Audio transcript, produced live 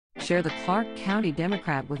Share the Clarke County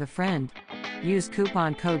Democrat with a friend. Use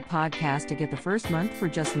coupon code PODCAST to get the first month for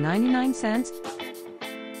just 99 cents.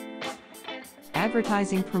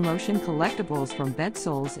 Advertising promotion collectibles from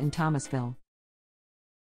Bedsoles in Thomasville.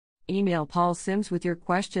 Email Paul Sims with your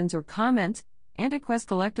questions or comments and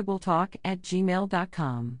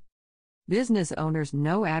requestcollectibletalk@gmail.com. Business owners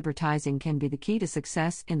know advertising can be the key to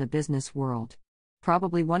success in the business world.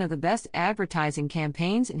 Probably one of the best advertising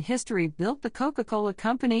campaigns in history built the Coca-Cola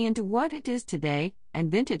Company into what it is today,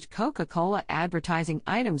 and vintage Coca-Cola advertising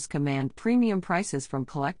items command premium prices from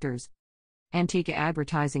collectors. Antique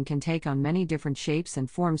advertising can take on many different shapes and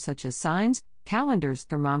forms, such as signs, calendars,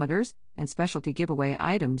 thermometers, and specialty giveaway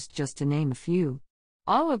items, just to name a few.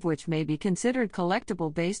 All of which may be considered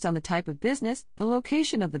collectible based on the type of business, the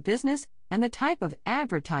location of the business, and the type of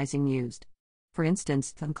advertising used. For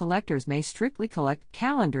instance, some collectors may strictly collect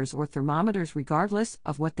calendars or thermometers regardless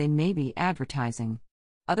of what they may be advertising.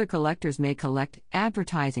 Other collectors may collect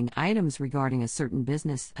advertising items regarding a certain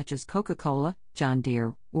business, such as Coca-Cola, John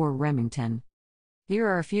Deere, or Remington. Here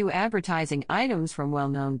are a few advertising items from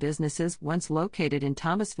well-known businesses once located in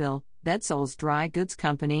Thomasville: Bedsole's Dry Goods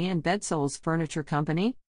Company and Bedsole's Furniture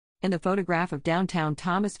Company. In the photograph of downtown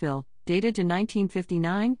Thomasville, dated to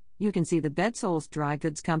 1959, you can see the Bedsole's Dry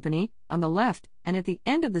Goods Company on the left, and at the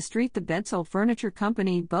end of the street the Bedsole Furniture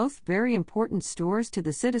Company, both very important stores to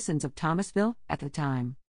the citizens of Thomasville at the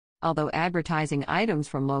time. Although advertising items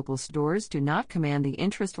from local stores do not command the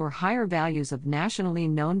interest or higher values of nationally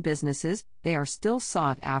known businesses, they are still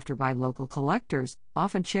sought after by local collectors,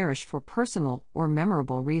 often cherished for personal or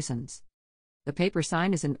memorable reasons. The paper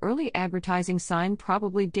sign is an early advertising sign,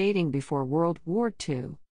 probably dating before World War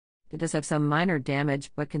II. It does have some minor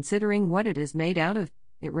damage, but considering what it is made out of,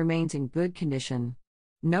 it remains in good condition.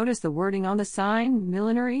 Notice the wording on the sign: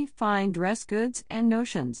 millinery, fine dress goods, and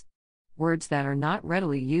notions. Words that are not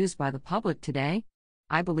readily used by the public today.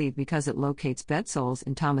 I believe because it locates Bedsoles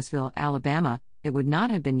in Thomasville, Alabama, it would not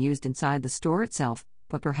have been used inside the store itself,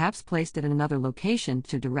 but perhaps placed at another location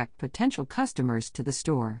to direct potential customers to the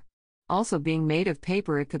store. Also, being made of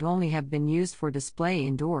paper, it could only have been used for display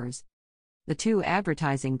indoors. The two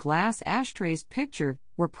advertising glass ashtrays pictured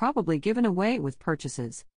were probably given away with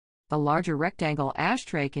purchases. The larger rectangle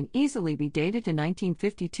ashtray can easily be dated to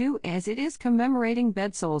 1952, as it is commemorating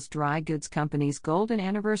Bedsole's Dry Goods Company's golden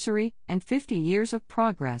anniversary and 50 years of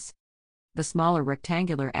progress. The smaller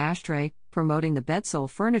rectangular ashtray, promoting the Bedsole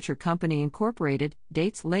Furniture Company Incorporated,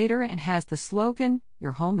 dates later and has the slogan,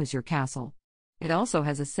 "Your home is your castle." It also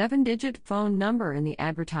has a 7-digit phone number in the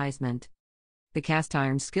advertisement. The cast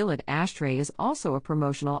iron skillet ashtray is also a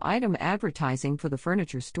promotional item advertising for the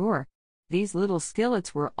furniture store. These little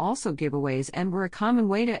skillets were also giveaways and were a common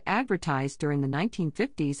way to advertise during the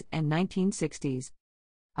 1950s and 1960s.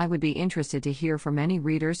 I would be interested to hear from any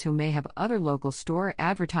readers who may have other local store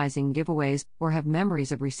advertising giveaways or have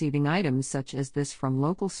memories of receiving items such as this from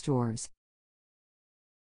local stores.